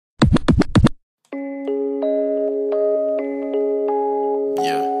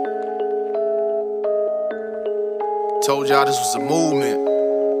Told y'all this was a movement.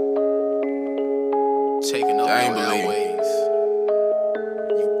 Taking over our ways.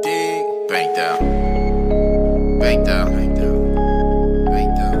 You dig? Bank down. Bank down. Bank down.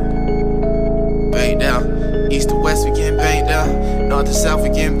 Bank down. Bank down. East to west, we getting banked down. North to south, we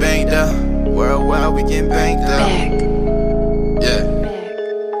getting banked down. Worldwide, we getting banked down. Yeah.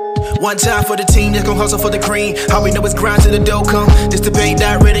 One time for the team that's gon' hustle for the cream. All we know is grind till the dough come. This the Bank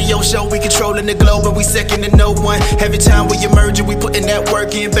Dot Radio Show. We controlling the globe and we second to no one. Every time we emerge, we putting that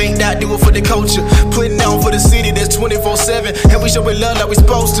work in. Bank Dot do it for the culture, putting on for the city that's 24/7. And we showing love like we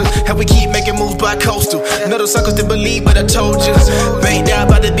supposed to. And we keep making moves by coastal. None of those suckers didn't believe, but I told you. Bank Dot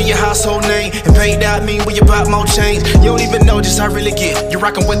about to be your household name. And Bank Dot mean we about more change. You don't even know just how I really get. You're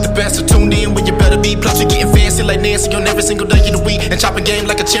rocking with the best, so tune in when you better be. Plus we getting fancy like Nancy on every single day of the week. And chopping game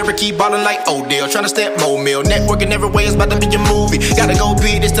like a Cherokee. Ballin' like Odell, tryna step more meal. Networking every way, it's about to be a movie. Gotta go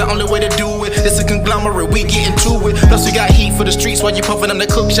big, it's the only way to do it. This a conglomerate, we getting to it. Plus we got heat for the streets while you puffin' on the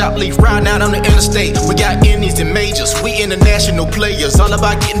cook shop leaf. Riding out on the interstate, we got indies and majors. We international players, all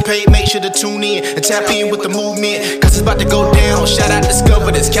about getting paid. Make sure to tune in and tap in with the movement, cause it's about to go down. Shout out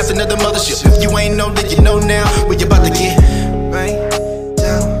Discover, that's captain of the mothership. If you ain't know, then you know now. We about to get bang.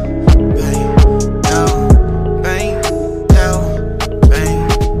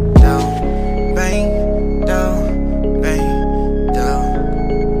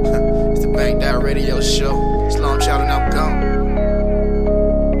 Show. Slow, I'm shouting out, gone.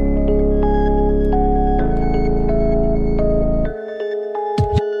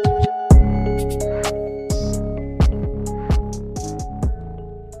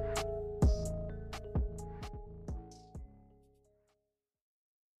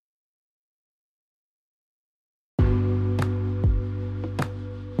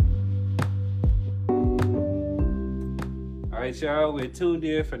 Alright, y'all, we're tuned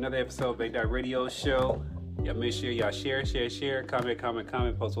in for another episode of Bank Dot Radio Show. Y'all make sure y'all share, comment,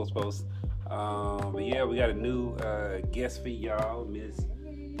 post. But yeah, we got a new guest for y'all, Miss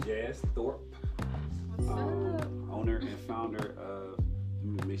Jazz Thorpe, owner and founder of, let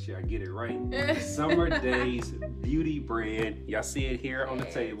me make sure I get it right, Summer Days Beauty Brand. Y'all see it here on the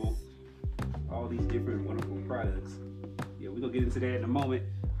table. All these different wonderful products. Yeah, we're gonna get into that in a moment.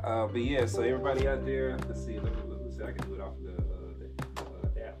 But yeah, so everybody out there, let's see, I can do it off the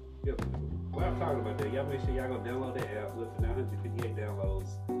app. Yep. While I'm talking about that, y'all make sure y'all go download the app. Look for 958 downloads.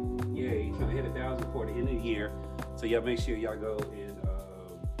 Yay, trying to hit 1,000 for the end of the year. So y'all make sure y'all go and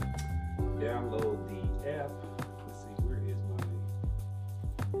download the app. Let's see, where is my...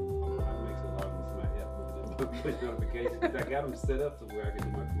 I make sure log into my app with push notifications. I got them set up to where I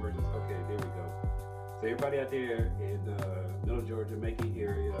can do my commercials. Okay, there we go. So everybody out there in Middle Georgia, Macon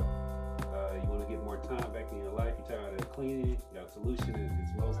area, you want to get more time back in your life, you're tired of cleaning, your solution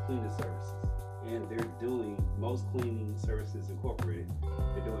is Most Cleaning Services. And they're doing Most Cleaning Services Incorporated.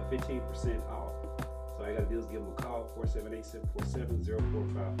 They're doing 15% off. So all you got to do is give them a call,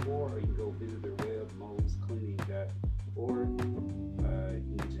 478-747-0454, or you can go visit their web, moscleaning.org. You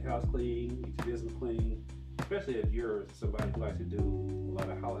can get your house clean, get your business clean, especially if you're somebody who likes to do a lot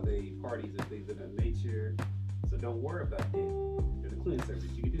of holiday parties and things of that nature. So don't worry about that. There's a cleaning service,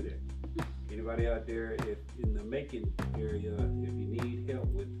 you can do that. Anybody out there, if in the Macon area, if you need help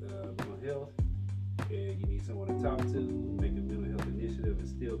with mental health and you need someone to talk to, Macon Mental Health Initiative is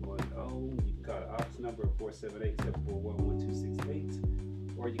still going on. You can call the office number of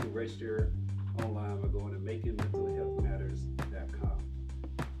 478-741-1268, or you can register online by going to MaconMentalHealthMatters.com.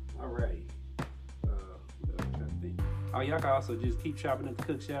 All right. Oh, y'all can also just keep shopping at the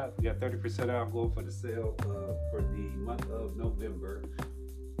Cook Shop. We got 30% off going for the sale for the month of November.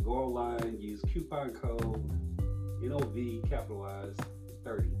 Go online, use coupon code NOV capitalized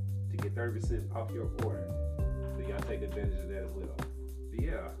 30 to get 30% off your order. So y'all take advantage of that as well. But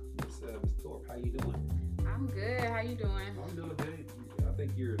yeah, Ms. Thorpe, how you doing? I'm good. How you doing? I'm doing good. I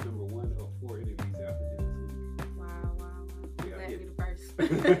think you're number 1 of 4 interviews after this week. Wow. Yeah, Glad to be the first.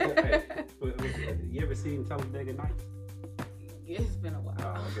 Hey, you ever seen Talladega Nights? It's been a while.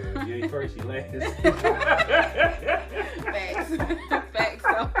 Oh, okay. You ain't first, you last. Facts.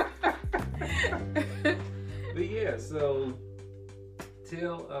 But yeah, so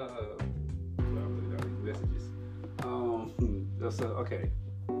tell messages. So okay.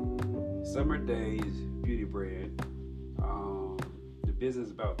 Summer Days Beauty Brand. The business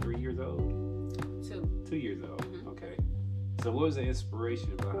is about 3 years old? 2 years old. Mm-hmm. Okay. So what was the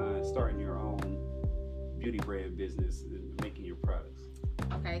inspiration behind starting your own beauty brand business and making your products?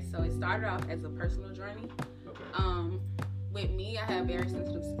 Okay, so it started off as a personal journey. Okay. With me, I have very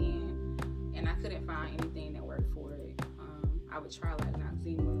sensitive skin, and I couldn't find anything that worked for it. I would try like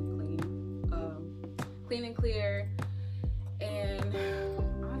Noxzema, Clean and Clear,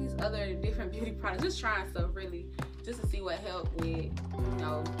 and all these other different beauty products. Just trying stuff really, just to see what helped with, you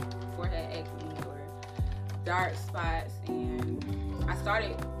know, forehead acne or dark spots. And I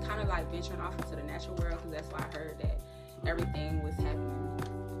started kind of like venturing off into the natural world because that's why I heard that everything was happening.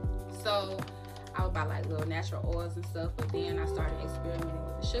 So I would buy like little natural oils and stuff, but then I started experimenting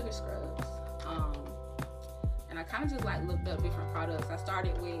with the sugar scrubs. And I kind of just like looked up different products. I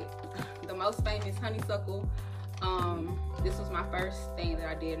started with the most famous honeysuckle. This was my first thing that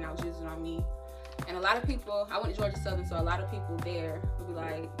I did, and I was using it on me. And a lot of people, I went to Georgia Southern, so a lot of people there would be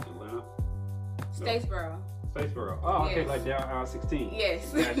like, Atlanta? Statesboro. Statesboro. Oh, okay, Yes. like down aisle 16.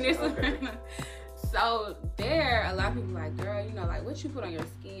 Yes. Gotcha. Okay. So there, a lot of people like, girl, you know, like what you put on your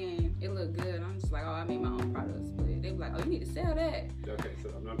skin, it look good. And I'm just like, oh, I made my own products. But they were like, oh, you need to sell that. Okay, so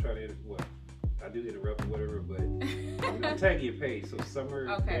I'm not trying to I do interrupt or whatever, but I'm tagging your page. So Summer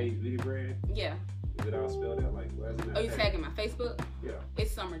Days Beauty Brand. Yeah. Is it all spelled out? Like, why is it not? Oh, you tagging my Facebook? Yeah.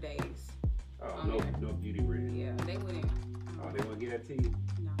 It's Summer Days. Oh, no Beauty Brand. Yeah, they wouldn't. Oh, they won't get that to you?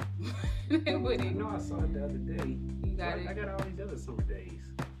 No. They wouldn't. No, I saw it the other day. You got it? I got all these other Summer Days.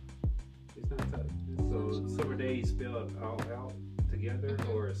 It's not tough. So Summer Days spelled all out together,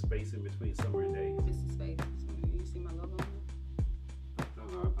 or a space in between Summer and Days? It's a space. You see my logo on it?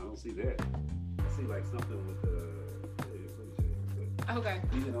 No, I don't see that. I see like something with the. Okay.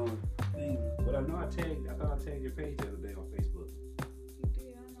 Even on thing, but I know I thought I tagged your page the other day on Facebook. You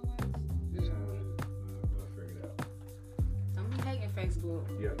did. I don't know why. We'll figure it out. I'm hating Facebook.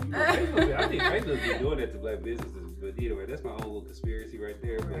 Yeah, you know, Facebook, I think Facebook's been doing that to black businesses, but anyway, that's my own little conspiracy right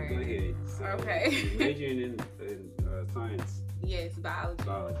there. But Right. go ahead. So, Okay. you're majoring in science. Yes, biology.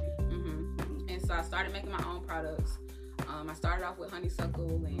 Mm-hmm. And so I started making my own products. I started off with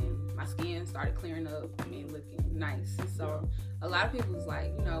honeysuckle, and my skin started clearing up and looking nice. So a lot of people was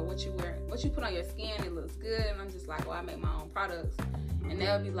like, you know, what you put on your skin, it looks good. And I'm just like, well, I make my own products. And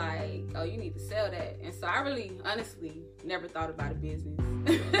they'll be like, oh, you need to sell that. And so I really, honestly, never thought about a business.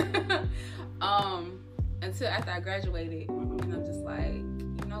 Until after I graduated, and I'm just like,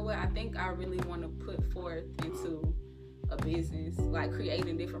 you know what? I think I really want to put forth into a business, like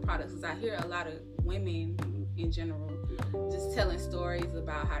creating different products. Because I hear a lot of women in general just telling stories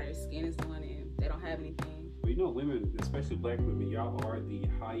about how their skin is doing and they don't have anything. Well, you know, women, especially black women, y'all are the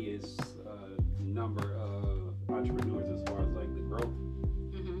highest number of entrepreneurs as far as like the growth.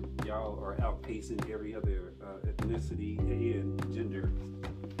 Y'all are outpacing every other ethnicity and gender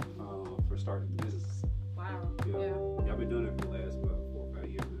for starting business. Wow. Yeah. Y'all been doing it for the last about 4 or 5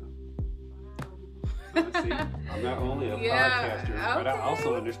 years now. See, I'm not only a podcaster, but I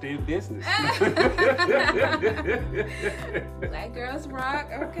also understand business. Black girls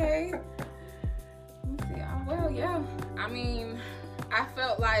rock. Okay. Let me see. Well, yeah. I mean, I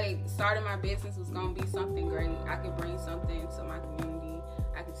felt like starting my business was gonna be something great. I could bring something to my community.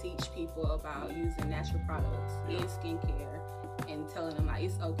 I could teach people about using natural products in skincare and telling them like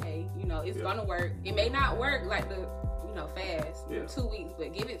it's okay. You know, it's gonna work. It may not work like fast, 2 weeks,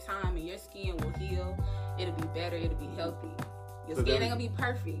 but give it time and your skin will heal. It'll be better. It'll be healthy. Your skin ain't gonna be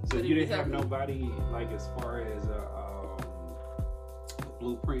perfect. So but you didn't have nobody like as far as a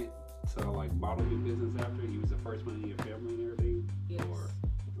blueprint to like model your business after? You was the first one in your family and everything? Yes.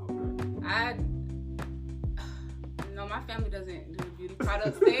 Okay. No, my family doesn't do the beauty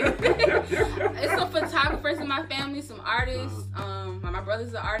products thing. It's some photographers in my family, some artists. My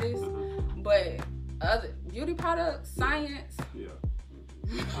brother's an artist, but other beauty products, science.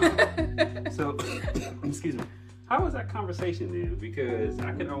 So, excuse me. How was that conversation then? Because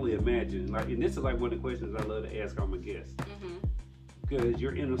I can only imagine, like, and this is like one of the questions I love to ask all my guests. Because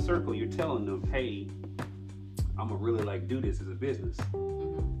you're in a circle, you're telling them, hey, I'm gonna really like do this as a business.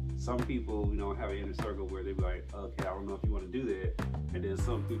 Some people, have an inner circle where they be like, okay, I don't know if you want to do that. And then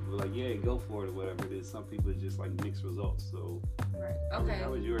some people are like, yeah, go for it or whatever. Then some people just like mixed results. So, right. Okay.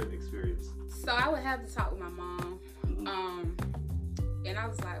 How was your experience? So I would have to talk with my mom. And I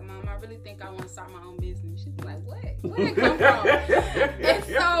was like, Mom, I really think I want to start my own business. She'd be like, what? Where did it come from? And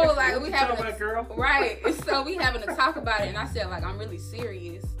so, like, we having a talk about it. And I said, like, I'm really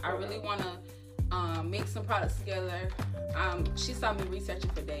serious. I really want to mix some products together. She saw me researching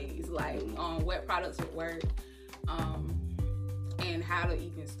for days, like, on what products would work, and how to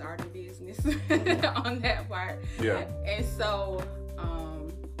even start a business on that part. Yeah. And so,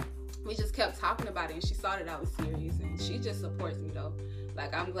 we just kept talking about it, and she saw that I was serious, and she just supports me though.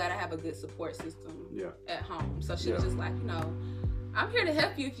 Like, I'm glad I have a good support system at home. So she was just like, I'm here to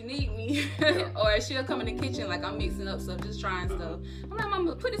help you if you need me. Or she'll come in the kitchen like I'm mixing up stuff, just trying stuff. I'm like,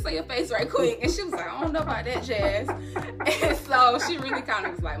 Mama, put this on your face right quick. And she was like, I don't know about that, Jazz. And so she really kind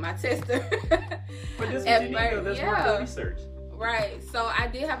of was like my tester. But this is what you need, though. That's worth the research. Right. So I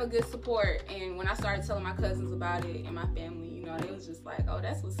did have a good support, and when I started telling my cousins about it and my family, you know, they was just like, "Oh,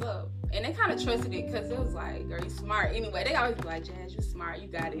 that's what's up," and they kind of trusted it because it was like, "Girl, you smart." Anyway, they always be like, "Jazz, you smart, you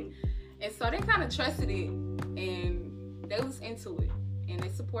got it," and so they kind of trusted it, and they was into it, and they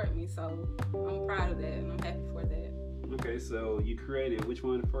support me. So I'm proud of that, and I'm happy for that. Okay, so you created which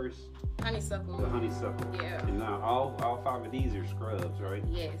one first? Honeysuckle. The honeysuckle. Yeah. And now all 5 of these are scrubs, right?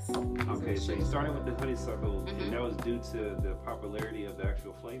 Yes. Okay, so you started with the honeysuckle, and that was due to the popularity of the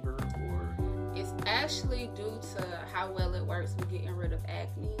actual flavor, or? It's actually due to how well it works with getting rid of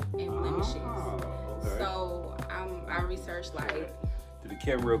acne and blemishes. Okay. So I researched like. To the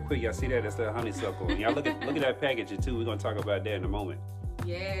camera real quick, y'all see that? That's the honeysuckle. And y'all look at that packaging too. We're gonna talk about that in a moment.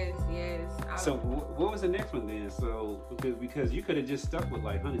 Yes. So what was the next one then? So because you could have just stuck with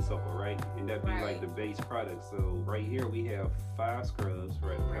like honeysuckle, right? And that'd be like the base product. So right here we have 5 scrubs,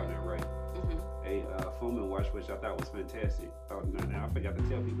 right? Got that right? Mm-hmm. A foaming wash, which I thought was fantastic. Now I forgot to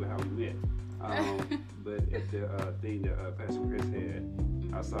tell people how we met. But at the thing that Pastor Chris had,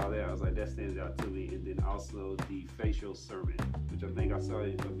 I saw that. I was like, that stands out to me. And then also the facial sermon, which I think I saw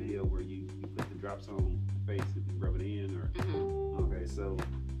in a video where you put the drops on the face and you rub it in, or okay. So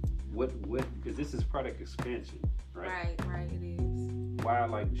what? Because this is product expansion, right? Right. It is. Why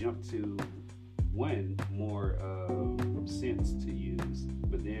like jump to one more scents to use,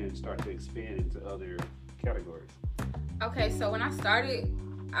 but then start to expand into other categories? Okay, so when I started,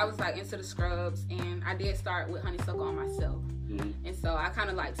 I was like into the scrubs, and I did start with honeysuckle on myself. And so I kind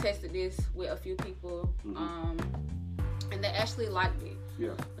of like tested this with a few people, and they actually liked it.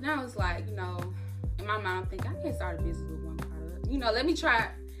 Yeah. But now I was like, you know, in my mind, I'm thinking I can't start a business with one product. You know, let me try.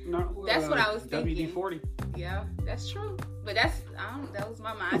 No, that's what I was thinking. WD-40. Yeah, that's true. But that was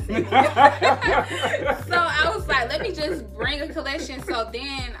my mindset. So I was like, let me just bring a collection. So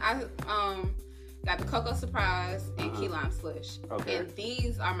then I got the Cocoa Surprise and Key Lime Slush. Okay. And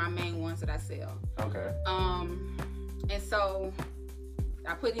these are my main ones that I sell. Okay. And so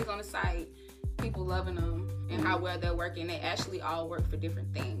I put these on the site, people loving them and how well they're working. They actually all work for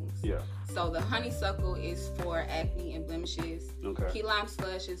different things. Yeah. So the honeysuckle is for acne and blemishes. Okay. Key Lime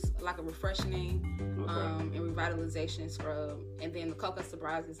Slush is like a refreshing and revitalization scrub. And then the Cocoa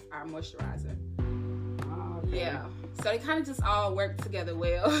Surprise is our moisturizer. Okay. Yeah. So they kind of just all work together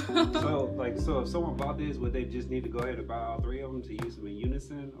well. So if someone bought this, would they just need to go ahead and buy all 3 of them to use them in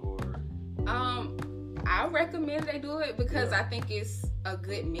unison, or? I recommend they do it because I think it's a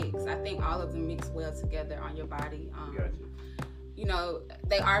good mix. I think all of them mix well together on your body. Gotcha. You know,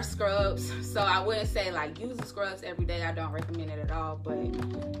 they are scrubs, so I wouldn't say like use the scrubs every day. I don't recommend it at all. But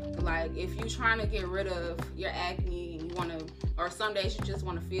like if you're trying to get rid of your acne and you want to, or some days you just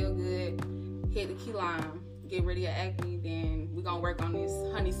want to feel good, hit the Key Lime, get rid of your acne. Then we're gonna work on this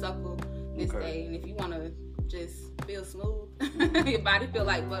honeysuckle this day. And if you want to just feel smooth, your body feel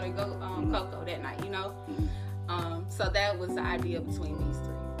like butter, go cocoa that night. You know. So that was the idea between these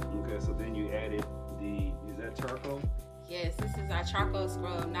 3. Okay, so then you added is that charcoal? Yes, this is our charcoal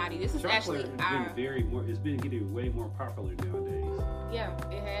scrub Naughty. This is charcoal actually it's been getting way more popular nowadays. Yeah,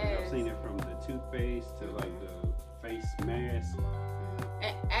 it has. I've seen it from the toothpaste to like the face mask.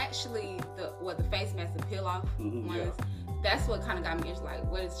 And actually, the face mask, the peel off ones, that's what kind of got me into like,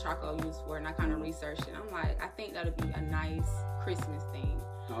 what is charcoal used for? And I kind of researched it. I'm like, I think that'll be a nice Christmas thing.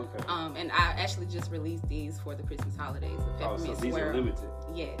 Okay. And I actually just released these for the Christmas holidays. The peppermint so these are limited.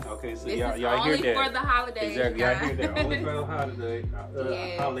 Yes. Okay, so this y'all is hear only that? for the holidays. Exactly. Y'all hear that? Only for the holidays.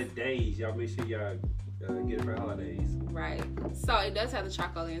 Y'all make sure y'all get it for holidays. Right. So it does have the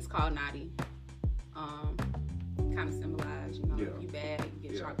charcoal and it's called Naughty. Kind of symbolize, you know, if you bad, you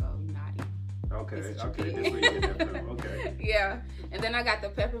get charcoal, you naughty. Okay. That's where you get that from. Okay. Yeah. And then I got the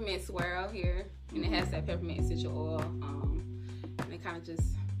peppermint swirl here, and it has that peppermint essential oil. And it kind of just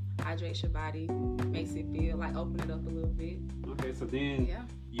hydrates your body, makes it feel like open it up a little bit. Okay, so then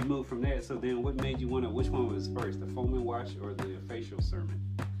you move from that. So then what made you want to, which one was first, the foaming wash or the facial sermon?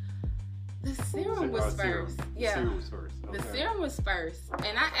 The serum was first. Yeah. The serum was first. Okay. The serum was first.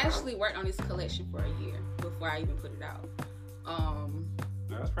 And I actually worked on this collection for a year before I even put it out.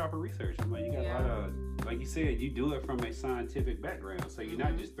 That's proper research. I mean, you got a lot of, like you said, you do it from a scientific background. So you're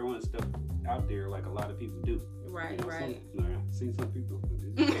not just throwing stuff out there like a lot of people do. Right, you know, right. I've seen some people just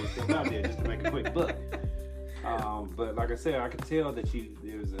throw stuff out there just to make a quick buck. But like I said, I could tell that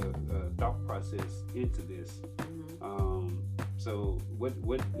there's a thought process into this. So what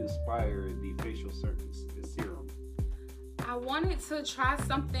inspired the facial serum? I wanted to try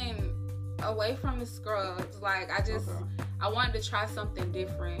something away from the scrubs. Like I wanted to try something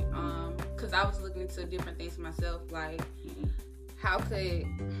different. Cause I was looking into different things for myself. Like how could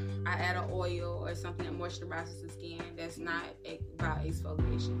I add an oil or something that moisturizes the skin, that's not about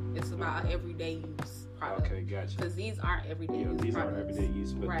exfoliation. It's about everyday use product. Okay, gotcha. Because these aren't everyday use these products. aren't everyday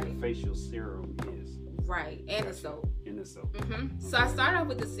use, but right. the facial serum is. Right, and the soap. And the soap. So I started off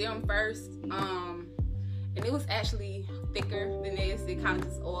with the serum first, and it was actually thicker than this. It kind of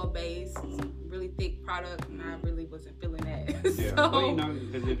just oil-based, really thick product, and I really wasn't feeling that. Yeah, So, well, you know,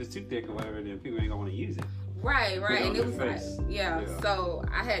 because if it's too thick or whatever, then people ain't gonna want to use it. right, and it was face. like, yeah, so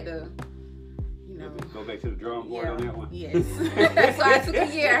I had to, you know, go back to the drawing board on that one. Yes. So I took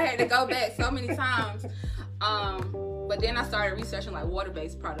a year. I had to go back so many times. But then I started researching like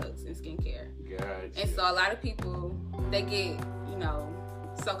water-based products in skincare. Gotcha. And so a lot of people, they get, you know,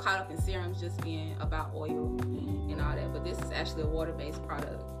 so caught up in serums just being about oil and all that. But this is actually a water-based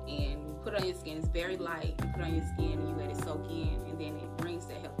product. And you put it on your skin. It's very light. You put it on your skin and you let it soak in. And then it brings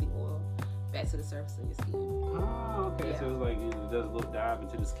that healthy oil back to the surface of your skin. Oh, okay. Yeah. So it's like it does a little dive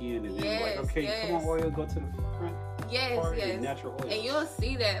into the skin, and then Yes, like, okay, come on, oil, go to the front part, and natural oil. And you'll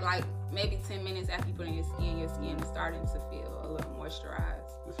see that like maybe 10 minutes after you put it on your skin is starting to feel a little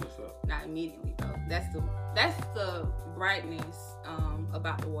moisturized. That's what's up. Not immediately though. That's the brightness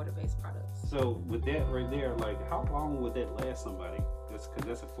about the water-based products. So with that right there, like how long would that last somebody? Because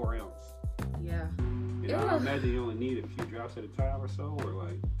that's a 4 ounce. Yeah. And I imagine you only need a few drops at a time or so, or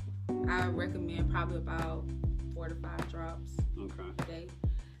like. I recommend probably about 4 to 5 drops a day.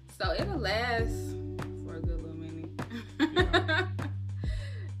 So it'll last for a good little minute.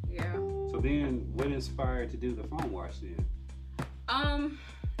 Yeah. So then, what inspired to do the foam wash then?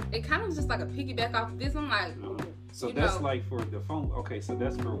 It kind of was just like a piggyback off of this. I'm like, so that's like for the foam. Okay, so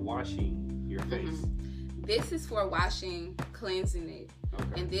that's for washing your face. This is for washing, cleansing it,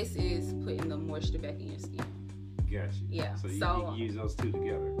 and this is putting the moisture back in your skin. Gotcha. Yeah. So you can use those two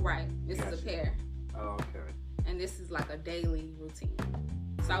together. Right. This is a pair. Oh, okay. And this is like a daily routine.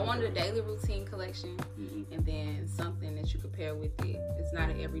 So I wanted a daily routine collection, and then something that you could pair with it. It's not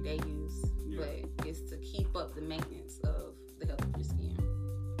an everyday use, but it's to keep up the maintenance of the health of your skin.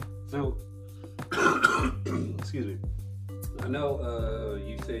 So, excuse me. I know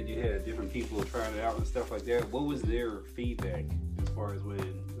you said you had different people trying it out and stuff like that. What was their feedback as far as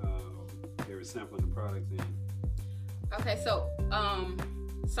when they were sampling the products? Okay, so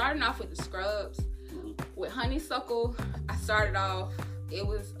starting off with the scrubs, with honeysuckle, I started off, it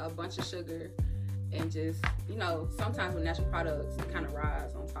was a bunch of sugar and just, you know, sometimes with natural products, it kind of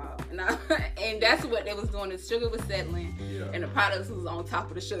rise on top. And that's what they was doing. The sugar was settling and the products was on top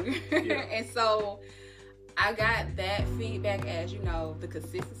of the sugar. And so I got that feedback as, you know, the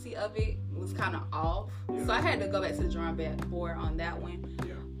consistency of it was kind of off. So I had to go back to the drawing board on that one.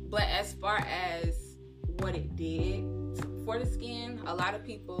 But as far as what it did for the skin, a lot of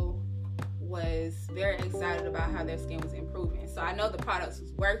people was very excited about how their skin was improving. So I know the products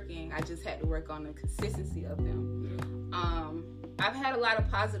was working. I just had to work on the consistency of them. I've had a lot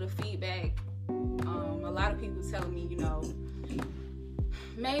of positive feedback. A lot of people telling me, you know,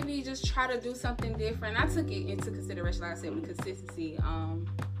 maybe just try to do something different. I took it into consideration, like I said, with the consistency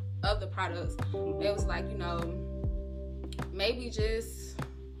of the products. It was like, you know, maybe just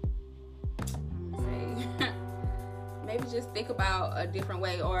maybe just think about a different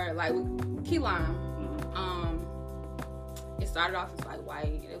way, or like with key lime. It started off as like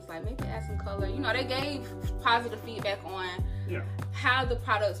white. It was like maybe add some color. You know, they gave positive feedback on how the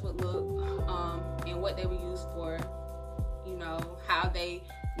products would look and what they were used for. You know, how they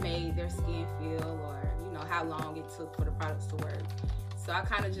made their skin feel, or you know how long it took for the products to work. So I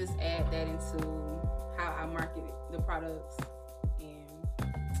kind of just add that into how I market the products.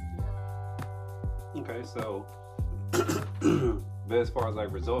 Okay, so but as far as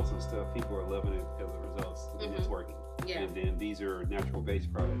like results and stuff, people are loving it because of the results. And it's working. And then these are natural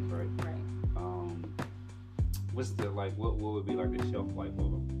based products, right? Right. What's the like? What would be like the shelf life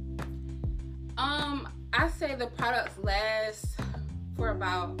of them? I say the products last for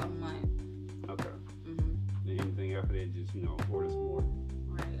about a month. Okay. Anything after that, just order some more.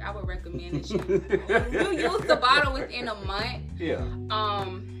 Right. I would recommend that you use the bottle within a month. Yeah.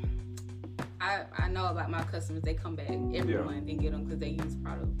 I know about my customers, they come back every month and get them because they use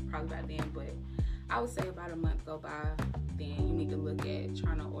product probably by then, but I would say about a month go by, then you need to look at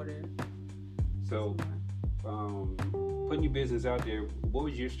trying to order. So, putting your business out there, what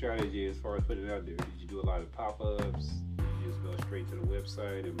was your strategy as far as putting it out there? Did you do a lot of pop-ups? Did you just go straight to the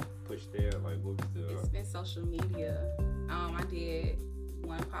website and push there? Like, what was the... It's been social media. I did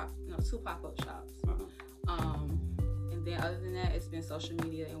 2 pop-up shops. And then other than that, it's been social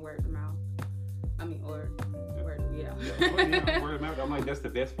media and word of mouth. I mean, or Yeah, word of mouth. I'm like, that's the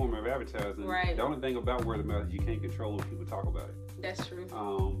best form of advertising. Right. The only thing about word of mouth is you can't control when people talk about it. That's true.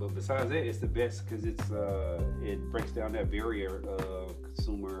 But besides that, it's the best because it breaks down that barrier of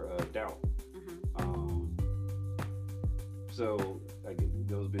consumer doubt. So like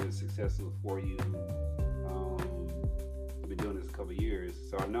those been successful for you. I've been doing this a couple of years,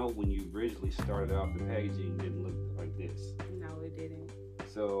 so I know when you originally started out, the packaging didn't look like this. No, it didn't.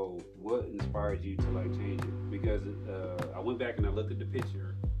 So what inspired you to like change it? Because I went back and I looked at the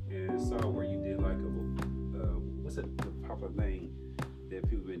picture and saw where you did like what's the popular thing that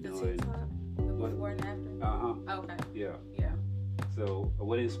people been doing? TikTok, the before and after. Okay. Yeah. Yeah. So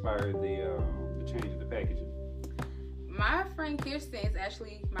what inspired the change of the packaging? My friend Kirsten is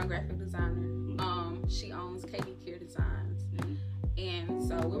actually my graphic designer. She owns KD Care Designs. And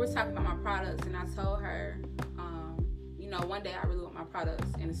so we were talking about my products, and I told her, one day I really want my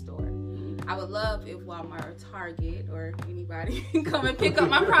products in the store. I would love if Walmart or Target or anybody come and pick up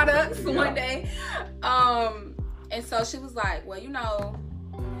my products one day. And so she was like, well,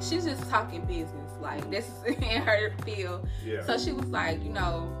 she's just talking business. Like, this is in her field. Yeah. So she was like,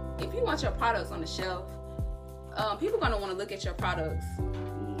 if you want your products on the shelf, people are going to want to look at your products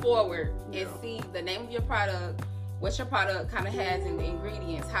forward and see the name of your product, what your product kind of has in the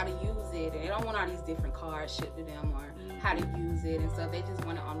ingredients, how to use it. And they don't want all these different cards shipped to them or how to use it. And so they just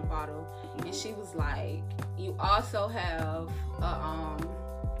want it on the bottle. And she was like, you also have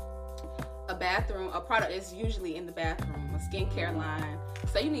a bathroom, a product that's usually in the bathroom, a skincare line.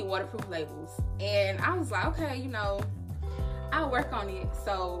 So you need waterproof labels. And I was like, okay, I'll work on it.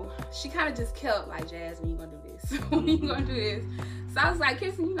 So she kind of just kept like, Jazz, when you gonna do this? When you gonna do this? So I was like,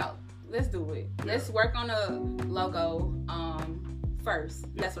 Kirsten, let's do it. Yeah. Let's work on a logo first.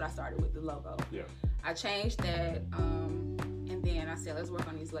 Yeah. That's what I started with, the logo. Yeah. I changed that, and then I said, let's work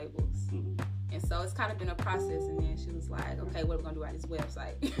on these labels. And so it's kind of been a process. And then she was like, okay, what are we gonna do at this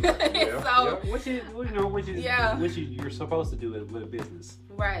website? Which you're supposed to do it with a business.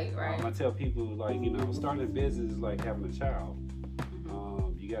 Right. I tell people, like, starting a business is like having a child.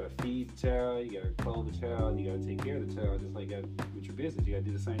 You gotta feed the child, you gotta clothe the child, you gotta take care of the child, just like with your business. You gotta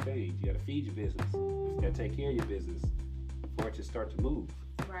do the same thing. You gotta feed your business. You gotta take care of your business for it to start to move.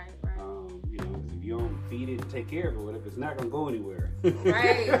 Right. If you don't feed it and take care of it, it's not gonna go anywhere.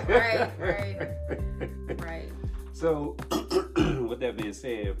 Right. So, with that being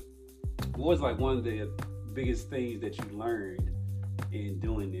said, what was like one of the biggest things that you learned in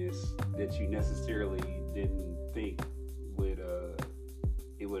doing this that you necessarily didn't think would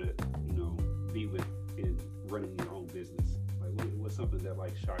be with in running your own business? Like, what's something that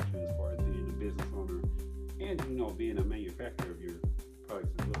like shocked you as far as being a business owner and being a manufacturer of your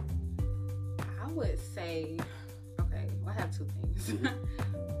products as well? I would say, okay, well, I have two things.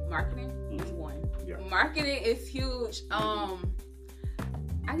 Marketing is one. Yeah. Marketing is huge. I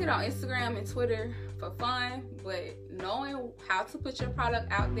get on Instagram and Twitter for fun, but knowing how to put your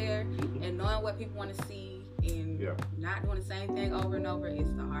product out there and knowing what people want to see and not doing the same thing over and over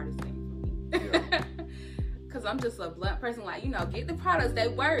is the hardest thing for me. Because I'm just a blunt person, like, get the products, they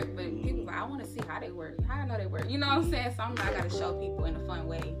work, but people like, I want to see how they work, how I know they work, you know what I'm saying? So I got to show people in a fun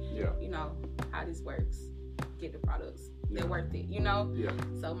way, how this works, get the products, they're worth it,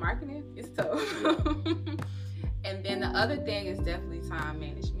 So marketing is tough. And then the other thing is definitely time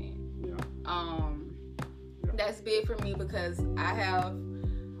management. That's big for me because I have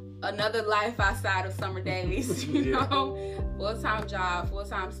another life outside of summer days, full-time job,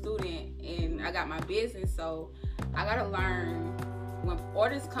 full-time student, and I got my business, so I gotta learn when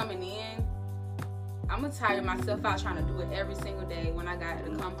orders coming in, I'm gonna tire myself out trying to do it every single day when I got to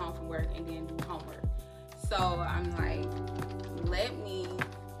come home from work and then do homework. So I'm like, let me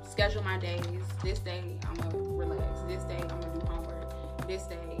schedule my days. This day I'm gonna relax. This day I'm gonna do homework. This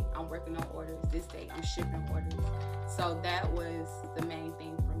day I'm working on orders. This day I'm shipping orders. So that was the main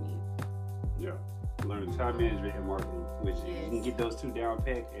thing for me. Yeah. Learning time management and marketing, which you can get those two down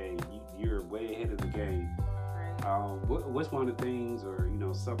pat, and you're way ahead of the game. Right. What's one of the things, or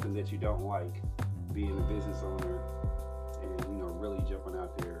something that you don't like being a business owner, and really jumping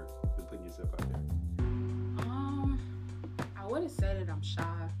out there and putting yourself out there? I wouldn't say that I'm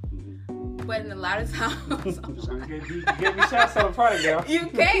shy, but in a lot of times I'm shy. You can't be shy, so I'm proud of you. You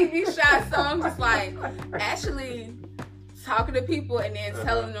can't be shy, so I'm just like actually talking to people and then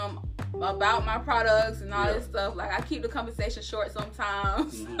telling them about my products and all this stuff. Like, I keep the conversation short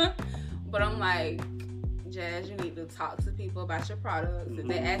sometimes, but I'm like, Jazz, you need to talk to people about your products. If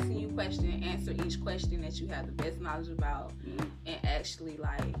they're asking you questions, answer each question that you have the best knowledge about, and actually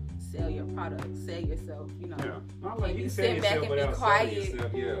like sell your product, sell yourself. You know, like you can sit back and be quiet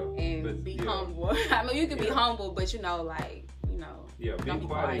and be humble. I mean, you can be humble, but you know, like being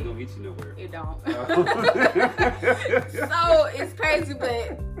quiet ain't gonna get you nowhere. It don't. So it's crazy,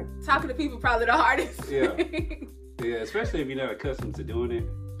 but talking to people probably the hardest. Yeah, especially if you're not accustomed to doing it.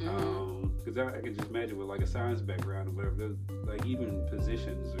 Because I can just imagine with like a science background or whatever, there's like even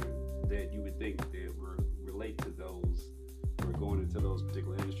positions that you would think that were relate to those or going into those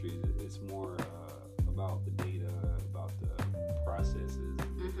particular industries. It's more about the data, about the processes,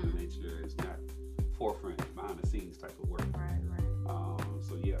 the nature. It's not forefront, behind the scenes type of work. Right.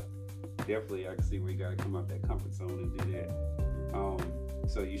 So yeah, definitely I can see where you got to come out that comfort zone and do that.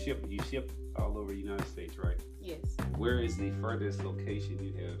 So you ship all over the United States, right? Yes. Where is the furthest location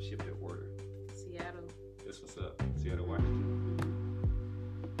you have shipped your order? Seattle. That's what's up. Seattle, Washington.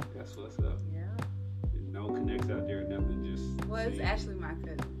 That's what's up. Yeah. No connects out there, nothing. Just. Well, it's actually my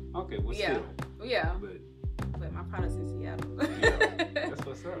cousin. Okay. Well, still. Yeah. But my product's in Seattle. That's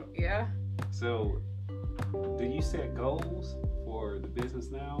what's up. Yeah. So, do you set goals for the business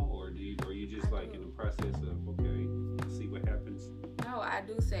now, or are you just like in the process of okay, let's see what happens? No, I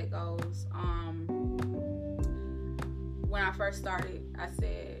do set goals. When I first started, I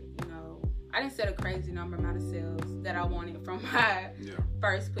said, I didn't set a crazy amount of sales that I wanted from my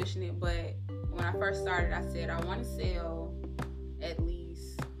first pushing it, but when I first started, I said I want to sell at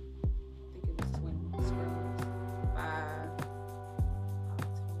least, I think it was 20 scrubs by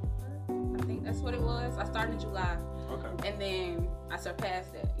October. I think that's what it was. I started in July. Okay. And then I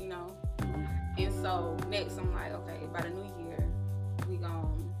surpassed that, And so next I'm like, okay, by the new year, we gonna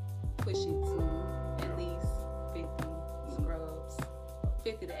push it to at least 50 scrubs,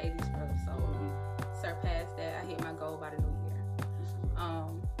 50 to 80 scrubs. So surpass that, I hit my goal by the new year.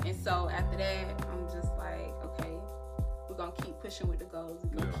 And so after that, I'm just like, okay, we're gonna keep pushing with the goals.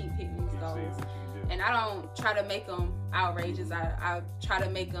 We're gonna keep hitting these goals. And I don't try to make them outrageous. I try to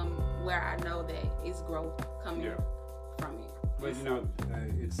make them where I know that it's growth coming from it. But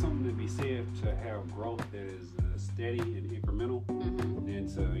it's something to be said to have growth that is steady and incremental, and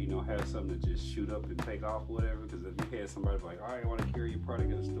to have something to just shoot up and take off or whatever. Because if you had somebody like, all right, I want to carry your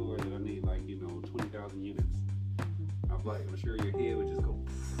product in the store, and I need 20,000 units. I'm sure your head would just go,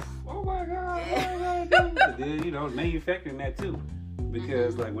 oh my God, and then manufacturing that too,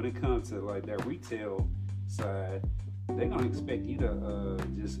 because when it comes to that retail side, they're gonna expect you to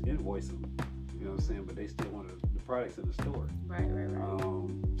just invoice them. You know what I'm saying? But they still want the products in the store. Right.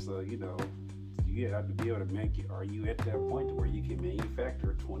 So you have to be able to make it. Are you at that point to where you can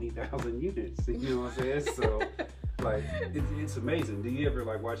manufacture 20,000 units? You know what I'm saying? So it's amazing. Do you ever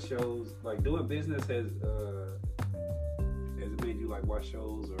watch shows? Doing business has it made you watch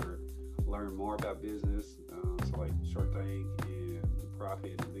shows or learn more about business? So Shark Tank and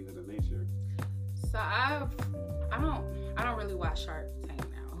Profit and things of that nature. So I don't really watch Shark Tank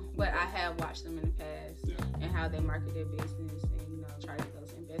now, but I have watched them in the past and how they market their business and try to get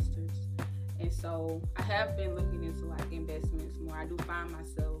those investors. And so I have been looking into investments more. I do find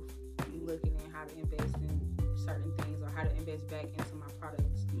myself looking at how to invest in certain things or how to invest back into my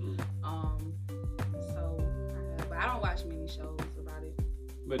products. But I don't watch many shows about it.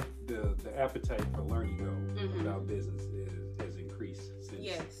 But the appetite for learning about business has increased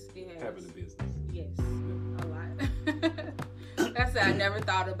since having a business. Yes, a lot. That's it. I never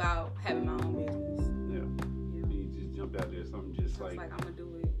thought about having my own business. Yeah. You just jumped out there, something just I'm gonna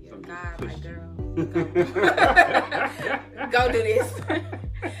do it. Yeah, God, girl, go do this.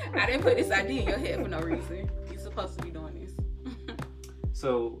 I didn't put this idea in your head for no reason. You're supposed to be doing this.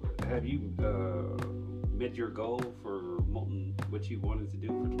 So, have you met your goal for Molten? What you wanted to do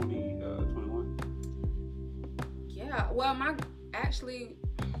for 2021? Yeah. Well, my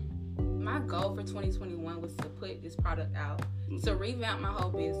goal for 2021 was to put this product out, to revamp my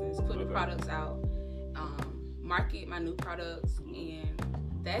whole business, put the products out, market my new products, and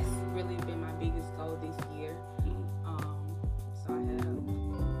that's really been my biggest goal this year. So I have,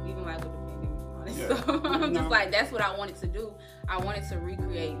 even with the pandemic and all that stuff, I'm just that's what I wanted to do. I wanted to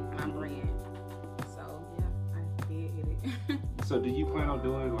recreate my brand. So yeah, I did get it. So do you plan on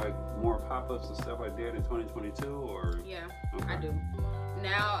doing more pop-ups and stuff like that in 2022 or? Yeah, I do.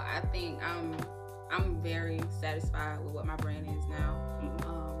 Now I think I'm very satisfied with what my brand is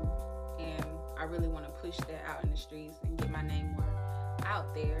now, and I really want to push that out in the streets and get my name more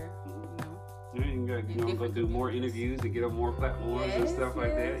out there. You gotta go do more interviews and get on more platforms and stuff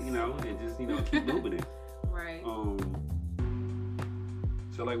like that. And just keep moving it. Right.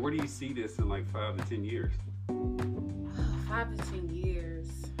 So, like, where do you see this in like 5 to 10 years? 5 to 10 years.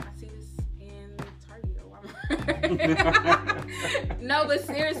 I see this in Target or Walmart. No, but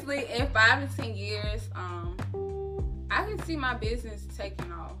seriously, in 5 to 10 years, I can see my business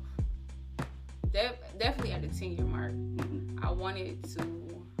taking off. Definitely at the 10-year mark. Mm-hmm. I want it to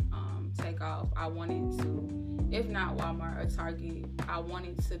take off. I want it to, if not Walmart or Target, I want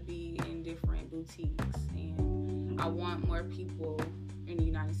it to be in different boutiques. And I want more people in the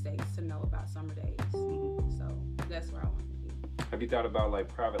United States to know about Summer Days. Mm-hmm. So that's where I want to be. Have you thought about like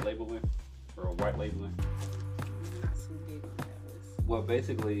private labeling or white labeling? I'm not too big on that list. Well,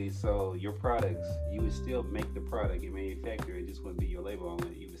 basically, so your products, you would still make the product and manufacture it. Just wouldn't be your label on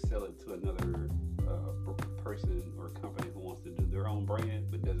it. You would sell it to another person or company who wants to do their own brand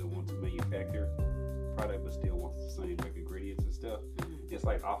but doesn't want to manufacture product but still wants the same like ingredients and stuff. Mm-hmm. It's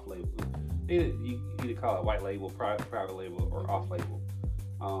like off label. You either call it white label, private label, or off label.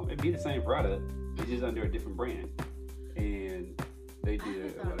 It'd be the same product, it's just under a different brand. And they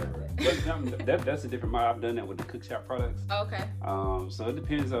did whatever. That's a different model. I've done that with the cook shop products. Okay. So it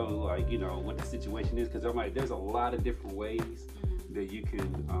depends on like, you know, what the situation is, because I'm like, there's a lot of different ways that you can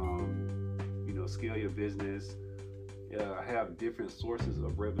scale your business, have different sources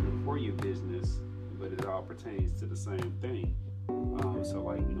of revenue for your business, but it all pertains to the same thing. So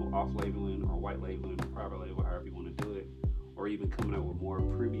like, you know, off labeling or white labeling or private label, however you want to do it, or even coming up with more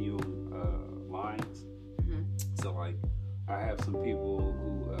premium lines. So like, I have some people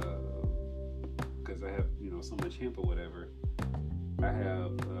who, because I have, you know, so much hemp or whatever, I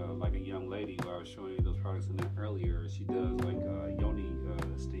have like a young lady who I was showing you those products in there earlier. She does like yoni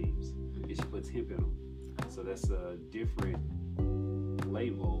steams, and she puts hemp in them. So that's a different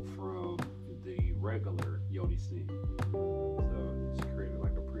label from the regular yoni steam. So she created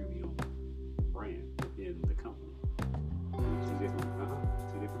like a premium brand within the company. Two different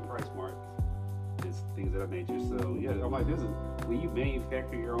price marks and things of that nature. So yeah, I'm like, when you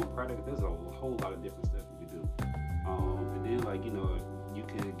manufacture your own product, there's a whole lot of different stuff you can do. And then like, you know, you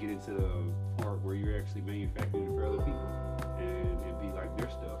can get into the part where you're actually manufacturing it for other people and be like their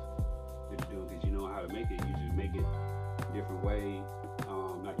stuff that you're doing, because you know how to make it. You just make it a different way,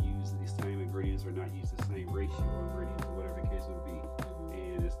 not use the same ingredients or not use the same ratio of ingredients or whatever the case would be.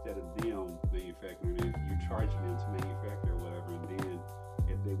 And instead of them manufacturing it, you're charging them to manufacture or whatever. And then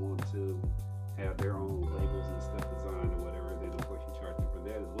if they want to have their own labels and stuff designed or whatever, then of course you charge them for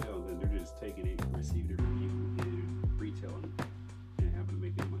that as well. And then they're just taking it, receiving it from you, and retailing it and having to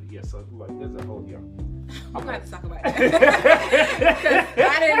make their money. Yeah, so like there's a whole I'm gonna have to talk about that. Because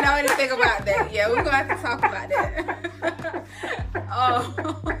I didn't know anything about that. Yeah, we're gonna have to talk about that.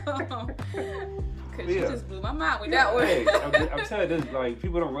 Because you just blew my mind with that one. Hey, I'm telling you this, like,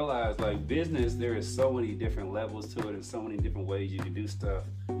 people don't realize, like, business, there is so many different levels to it and so many different ways you can do stuff,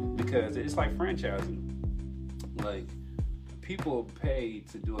 because it's like franchising. Like, people pay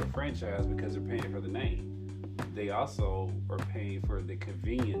to do a franchise because they're paying for the name. They also are paying for the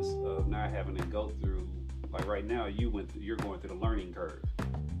convenience of not having to go through, like right now, you're going through the learning curve.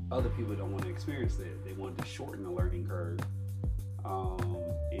 Other people don't want to experience that. They want to shorten the learning curve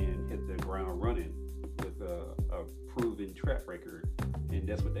and hit the ground running with a proven track record, and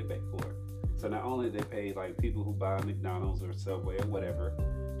that's what they pay for. So not only they pay like people who buy McDonald's or Subway or whatever,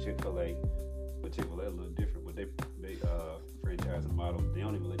 Chick-fil-A, but Chick-fil-A a little different, but they franchising model, they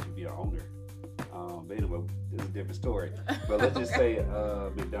don't even let you be an owner. But anyway, this is a different story. But let's just say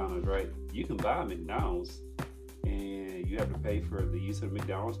McDonald's, right? You can buy McDonald's and you have to pay for the use of the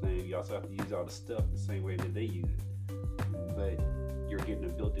McDonald's name. You also have to use all the stuff the same way that they use it. But you're getting a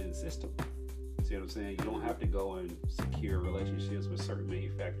built-in system. See what I'm saying? You don't have to go and secure relationships with certain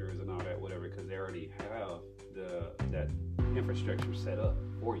manufacturers and all that, whatever, because they already have that infrastructure set up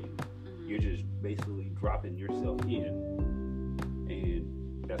for you. You're just basically dropping yourself in,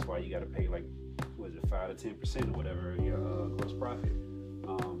 and that's why you got to pay like, what is it, 5 to 10% or whatever your gross profit,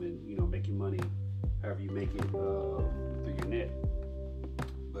 and you know, making money however you make it through your net.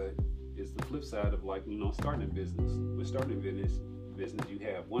 But it's the flip side of, like, you know, starting a business. With starting a business, you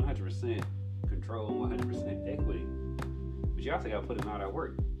have 100% control, 100% equity, but you also got to put in all that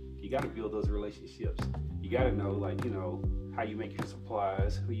work. You got to build those relationships. You got to know, like, you know, how you make your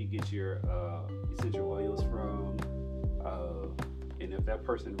supplies, who you get your essential oils from, and if that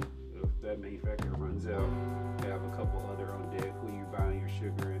manufacturer runs out, you have a couple other on deck, who you're buying your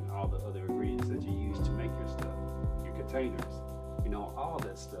sugar and all the other ingredients that you use to make your stuff, your containers, you know, all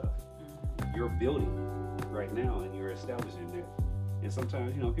that stuff. You're building right now and you're establishing that. And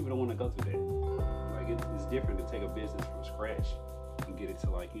sometimes, you know, people don't want to go through that. Like, it's different to take a business from scratch and get it to,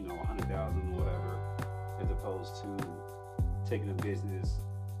 like, you know, 100,000 or whatever, as opposed to taking a business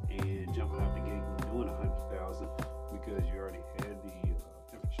and jumping out the gate and doing 100,000 because you already had the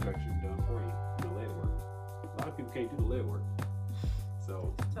infrastructure done for you, the lead work. A lot of people can't do the lead work.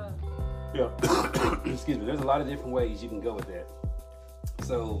 So, Tough. yeah, excuse me, there's a lot of different ways you can go with that.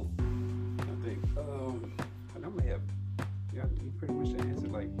 So, I think, I normally have, yeah, you pretty much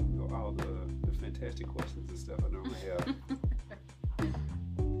answered like all the fantastic questions and stuff I normally have.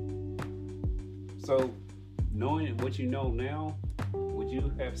 So, knowing what you know now, would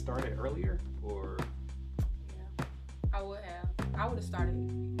you have started earlier, or? Yeah, I would have started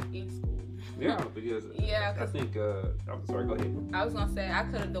in school. Yeah, because Yeah, I think, I'm sorry, go ahead. I was gonna say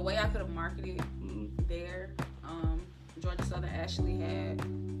the way I could have marketed there. Georgia Southern actually had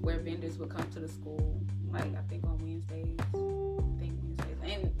where vendors would come to the school, like I think on Wednesdays,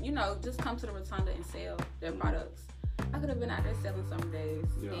 and just come to the rotunda and sell their products. I could have been out there selling some days,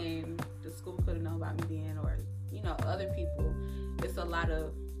 and the school could have known about me then, or other people. It's a lot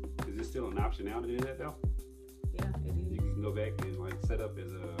of. Is it still an optionality to do that though? Yeah, it is. You can go back and like set up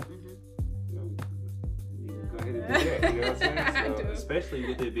as a. You can go ahead and do that. You know what I'm saying? So, especially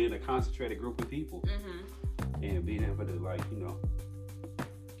with it being a concentrated group of people, and being able to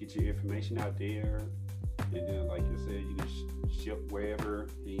get your information out there, and then like you said, you can ship wherever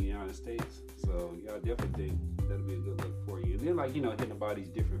in the United States. So yeah, I definitely think that'll be a good look for you. And then hitting about these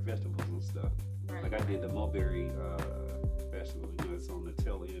different festivals and stuff. Right. Like I did the Mulberry Festival. It's on the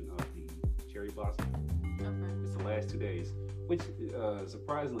tail end of the Cherry Blossom. Okay. It's the last 2 days, which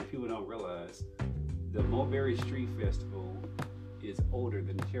surprisingly people don't realize. The Mulberry Street Festival is older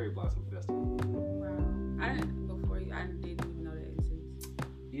than the Cherry Blossom Festival. Wow. I didn't even know that exists.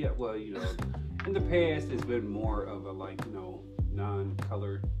 Yeah, well, in the past it's been more of a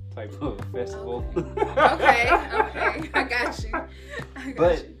non-color type of festival. Okay, I got you.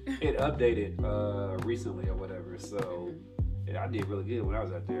 But it updated recently or whatever, so I did really good when I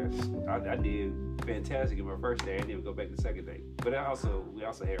was out there. I did fantastic in my first day. I didn't even go back the second day. But we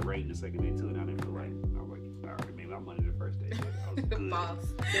also had rain the second day too, and I didn't feel like I was like, all right, maybe I'm money the first day. I was good.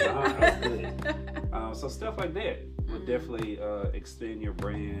 Boss. I was good. So stuff like that would definitely extend your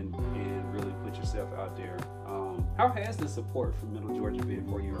brand and really put yourself out there. How has the support from Middle Georgia been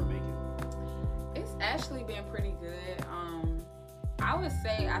for you or making? It's actually been pretty good. I would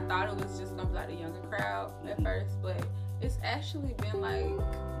say I thought it was just gonna be like the younger crowd at first, but it's actually been like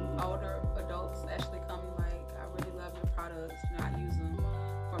older adults actually coming like, I really love your products. I use them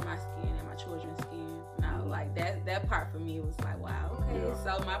for my skin and my children's skin. Now, like that part for me was like, wow, okay. Yeah.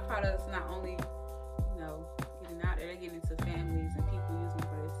 So my products not only, getting out there, they're getting into families and people using them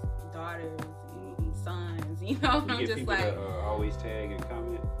for their daughters and sons. You I'm get just people like to, always tag and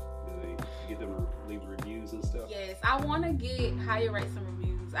comment. Do they get them to leave reviews and stuff? Yes, I want to get higher rates and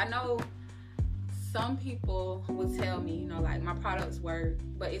reviews. I know some people will tell me, like my products work,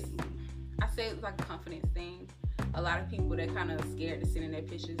 but I say it's like a confidence thing. A lot of people, they're kind of scared to send in their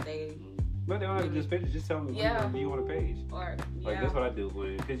pictures. But they don't have just pictures. Just tell them review on a page. Or that's what I do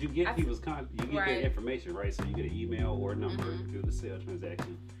because you get people's you get their information, right? So you get an email or a number through the sale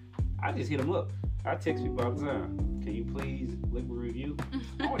transaction. I just hit them up. I text people all the time. Can you please leave a review?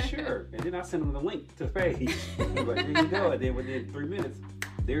 Oh, sure. And then I send them the link to the page. Like, there you go. And then within 3 minutes,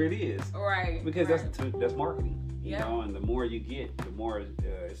 there it is. Right. Because that's marketing. You Yeah. know, and the more you get, the more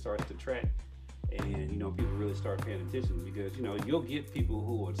it starts to track. And, people really start paying attention because, you'll get people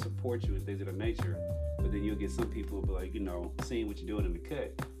who will support you and things of that nature. But then you'll get some people who will be like, seeing what you're doing in the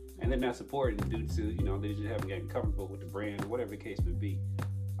cut. And they're not supporting due to, they just haven't gotten comfortable with the brand or whatever the case may be.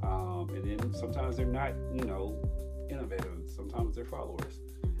 And then sometimes they're not, innovative. Sometimes they're followers.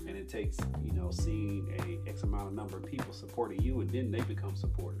 And it takes, seeing a X amount of number of people supporting you, and then they become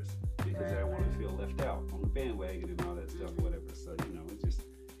supporters because they don't want to feel left out on the bandwagon and all that stuff or whatever. So,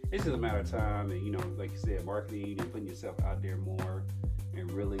 it's just a matter of time and, like you said, marketing and putting yourself out there more and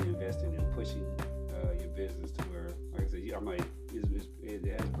really investing and pushing your business to where, like I said, it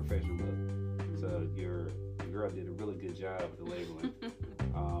has a professional look. So your girl did a really good job with the labeling.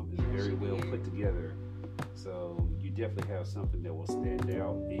 It's very well put together. So you definitely have something that will stand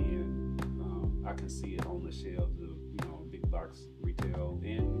out, and I can see it on the shelves of big box retail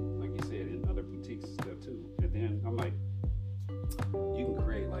and, like you said, in other boutiques and stuff too. And then I'm like, you can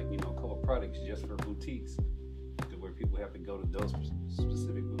create core products just for boutiques, to where people have to go to those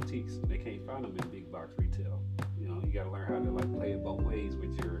specific boutiques. They can't find them in big box retail. You got to learn how to play it both ways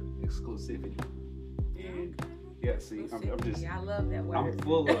with your exclusivity. And yeah, see, I'm just. I love that word. I'm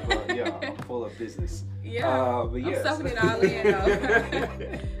full of I'm full of business. Yeah, but yes. I'm sucking it all in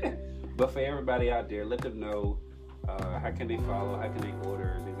though. But for everybody out there, let them know how can they follow, how can they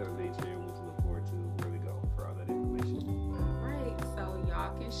order, things of that nature, and what to look forward to, where to go for all that information. Right, so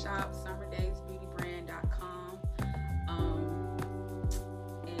y'all can shop summerdaysbeautybrand.com,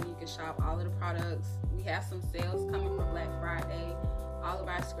 and you can shop all of the products. We have some sales coming for Black Friday. All of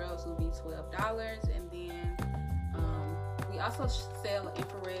our scrubs will be $12, and then we also sell an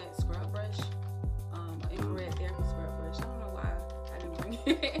infrared scrub brush, an infrared therapy scrub brush. I don't know why I didn't bring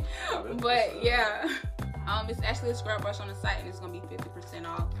it, but yeah, it's actually a scrub brush on the site, and it's gonna be 50%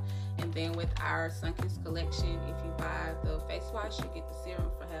 off. And then with our Sunkissed collection, if you buy the face wash, you get the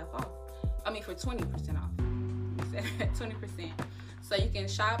serum for half off. For 20% off. 20%. So you can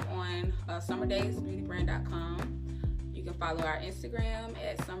shop on summerdaysbeautybrand.com. You can follow our Instagram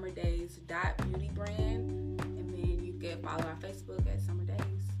at summerdays.beautybrand, and then you can follow our Facebook at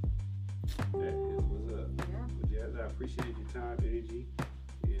summerdays. That is what's up. Yeah. But yes, I appreciate your time, energy,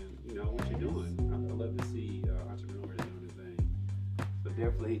 and what you're doing. I love to see entrepreneurs doing the thing. So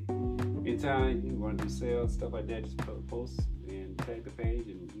definitely, anytime you want to do sales, stuff like that, just post and tag the page,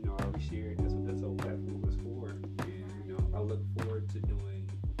 and I always share it. That's what this whole platform is for. And I look forward to doing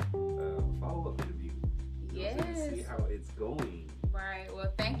a follow-up interview. Yes. To see how it's going. Right.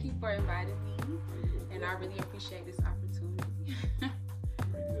 Well, thank you for inviting me, and I really appreciate this opportunity. Very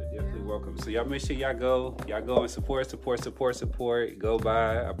good. Definitely welcome. So y'all make sure y'all go and support. Go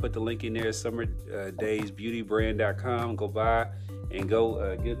buy. I put the link in there, summerdaysbeautybrand.com. Go buy and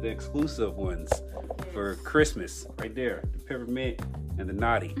go get the exclusive ones for Christmas right there, the peppermint and the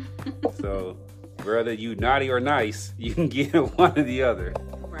naughty. So whether you naughty or nice, you can get one or the other.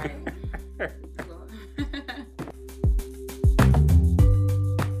 Right.